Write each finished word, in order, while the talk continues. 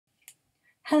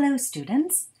Hello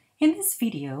students! In this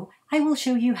video, I will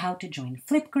show you how to join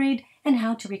Flipgrid and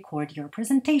how to record your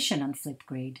presentation on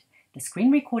Flipgrid. The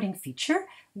screen recording feature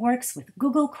works with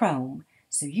Google Chrome,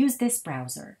 so use this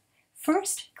browser.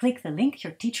 First, click the link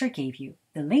your teacher gave you.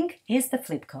 The link is the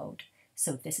flip code.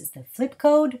 So this is the flip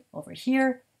code over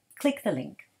here. Click the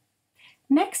link.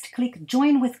 Next, click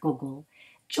Join with Google.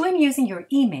 Join using your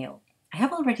email. I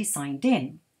have already signed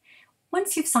in.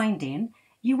 Once you've signed in,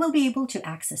 you will be able to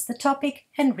access the topic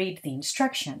and read the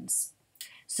instructions.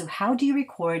 So how do you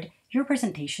record your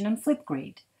presentation on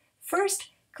Flipgrid? First,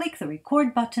 click the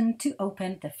record button to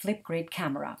open the Flipgrid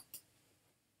camera.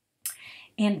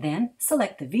 And then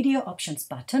select the video options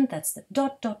button, that's the ...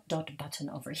 button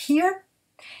over here.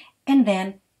 And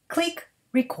then click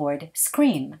record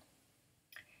screen.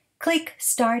 Click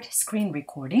start screen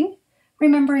recording.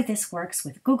 Remember, this works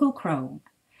with Google Chrome.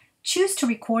 Choose to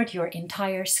record your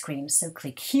entire screen, so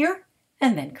click here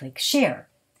and then click share.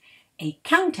 A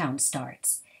countdown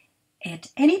starts.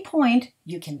 At any point,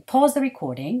 you can pause the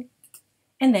recording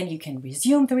and then you can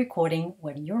resume the recording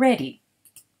when you're ready.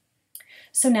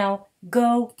 So now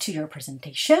go to your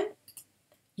presentation.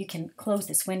 You can close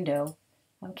this window,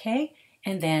 okay?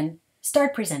 And then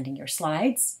start presenting your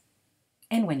slides.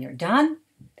 And when you're done,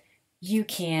 you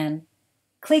can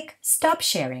click stop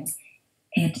sharing.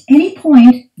 At any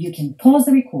point, you can pause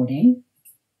the recording.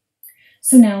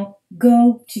 So now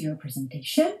go to your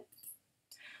presentation.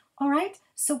 All right,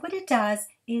 so what it does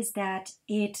is that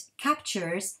it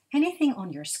captures anything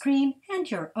on your screen and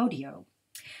your audio.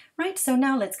 Right, so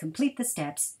now let's complete the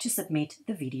steps to submit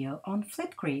the video on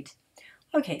Flipgrid.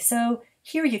 Okay, so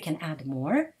here you can add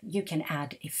more. You can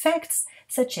add effects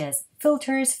such as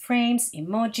filters, frames,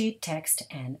 emoji, text,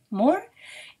 and more.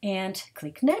 And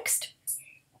click next.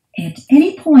 At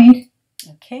any point,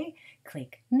 okay,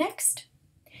 click next.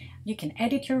 You can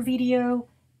edit your video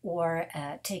or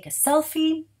take a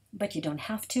selfie, but you don't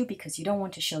have to because you don't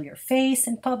want to show your face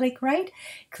in public, right?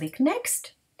 Click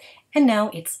next. And now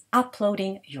it's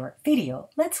uploading your video.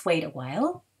 Let's wait a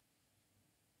while.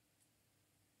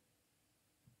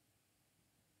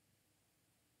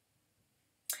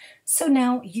 So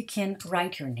now you can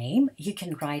write your name. You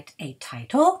can write a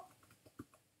title.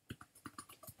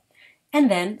 And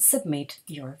then submit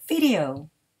your video.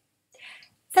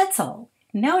 That's all.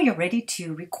 Now you're ready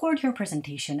to record your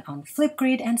presentation on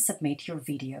Flipgrid and submit your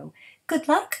video. Good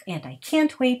luck, and I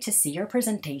can't wait to see your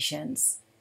presentations.